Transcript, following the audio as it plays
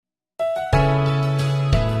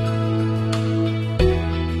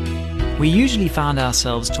We usually find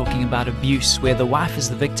ourselves talking about abuse where the wife is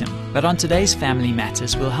the victim, but on today's Family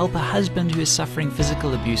Matters, we'll help a husband who is suffering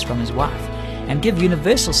physical abuse from his wife and give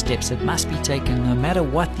universal steps that must be taken no matter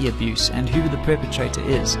what the abuse and who the perpetrator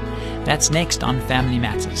is. That's next on Family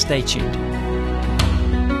Matters. Stay tuned.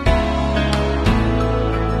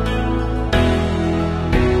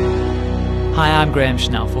 Hi, I'm Graham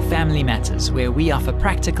Schnell for Family Matters, where we offer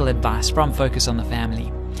practical advice from Focus on the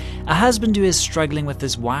Family. A husband who is struggling with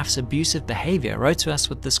his wife's abusive behavior wrote to us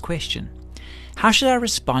with this question: how should I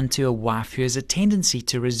respond to a wife who has a tendency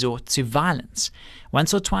to resort to violence?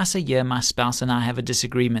 Once or twice a year, my spouse and I have a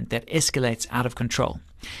disagreement that escalates out of control.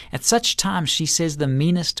 At such times, she says the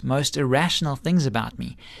meanest, most irrational things about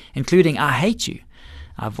me, including, "I hate you."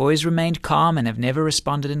 I've always remained calm and have never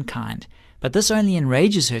responded in kind, but this only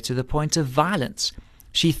enrages her to the point of violence.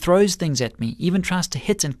 She throws things at me, even tries to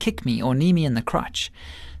hit and kick me or knee me in the crotch.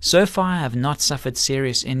 So far, I have not suffered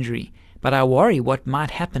serious injury, but I worry what might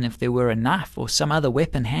happen if there were a knife or some other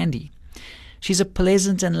weapon handy. She's a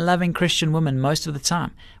pleasant and loving Christian woman most of the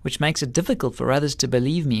time, which makes it difficult for others to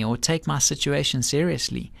believe me or take my situation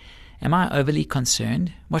seriously. Am I overly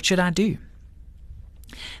concerned? What should I do?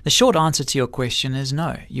 The short answer to your question is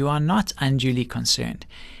no, you are not unduly concerned.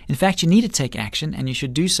 In fact, you need to take action, and you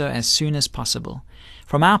should do so as soon as possible.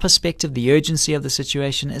 From our perspective, the urgency of the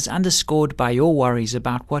situation is underscored by your worries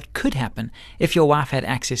about what could happen if your wife had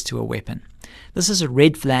access to a weapon. This is a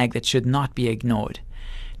red flag that should not be ignored.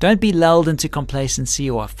 Don't be lulled into complacency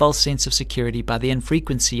or a false sense of security by the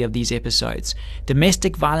infrequency of these episodes.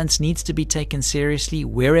 Domestic violence needs to be taken seriously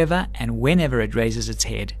wherever and whenever it raises its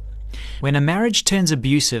head. When a marriage turns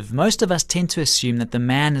abusive, most of us tend to assume that the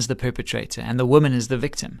man is the perpetrator and the woman is the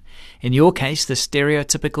victim. In your case, the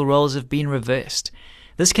stereotypical roles have been reversed.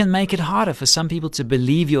 This can make it harder for some people to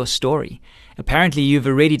believe your story. Apparently, you've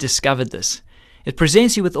already discovered this. It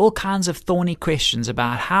presents you with all kinds of thorny questions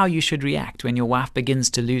about how you should react when your wife begins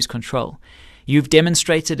to lose control. You've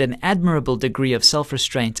demonstrated an admirable degree of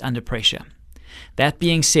self-restraint under pressure. That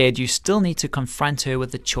being said, you still need to confront her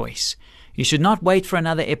with a choice. You should not wait for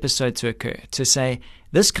another episode to occur to say,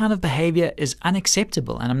 "This kind of behavior is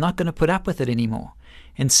unacceptable and I'm not going to put up with it anymore."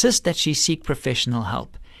 Insist that she seek professional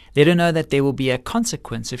help. Let her know that there will be a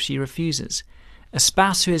consequence if she refuses. A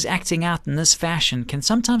spouse who is acting out in this fashion can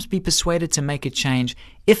sometimes be persuaded to make a change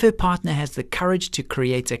if her partner has the courage to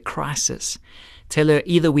create a crisis. Tell her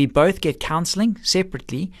either we both get counseling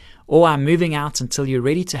separately or I'm moving out until you're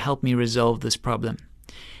ready to help me resolve this problem.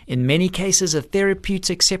 In many cases, a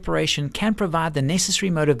therapeutic separation can provide the necessary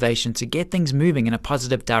motivation to get things moving in a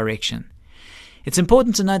positive direction. It's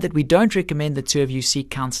important to note that we don't recommend the two of you seek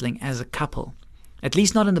counseling as a couple, at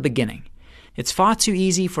least not in the beginning. It's far too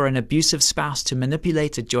easy for an abusive spouse to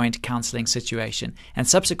manipulate a joint counseling situation and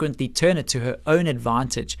subsequently turn it to her own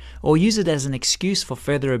advantage or use it as an excuse for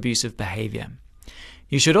further abusive behavior.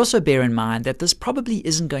 You should also bear in mind that this probably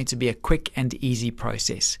isn't going to be a quick and easy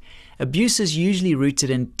process. Abuse is usually rooted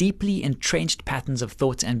in deeply entrenched patterns of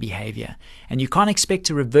thought and behavior, and you can't expect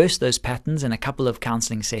to reverse those patterns in a couple of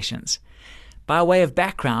counseling sessions. By way of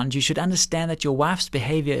background, you should understand that your wife's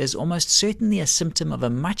behavior is almost certainly a symptom of a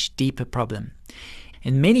much deeper problem.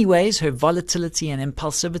 In many ways, her volatility and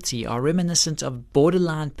impulsivity are reminiscent of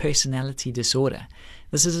borderline personality disorder.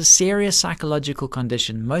 This is a serious psychological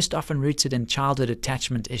condition, most often rooted in childhood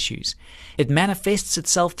attachment issues. It manifests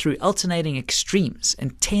itself through alternating extremes,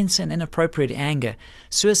 intense and inappropriate anger,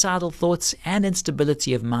 suicidal thoughts, and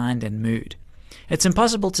instability of mind and mood. It's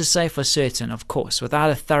impossible to say for certain, of course, without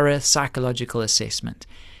a thorough psychological assessment.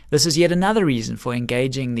 This is yet another reason for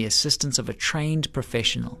engaging the assistance of a trained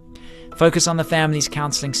professional. Focus on the Family's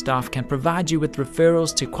counseling staff can provide you with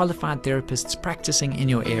referrals to qualified therapists practicing in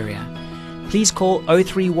your area. Please call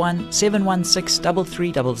 031 716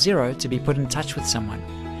 3300 to be put in touch with someone.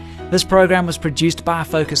 This program was produced by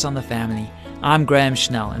Focus on the Family. I'm Graham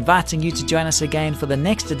Schnell, inviting you to join us again for the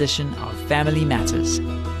next edition of Family Matters.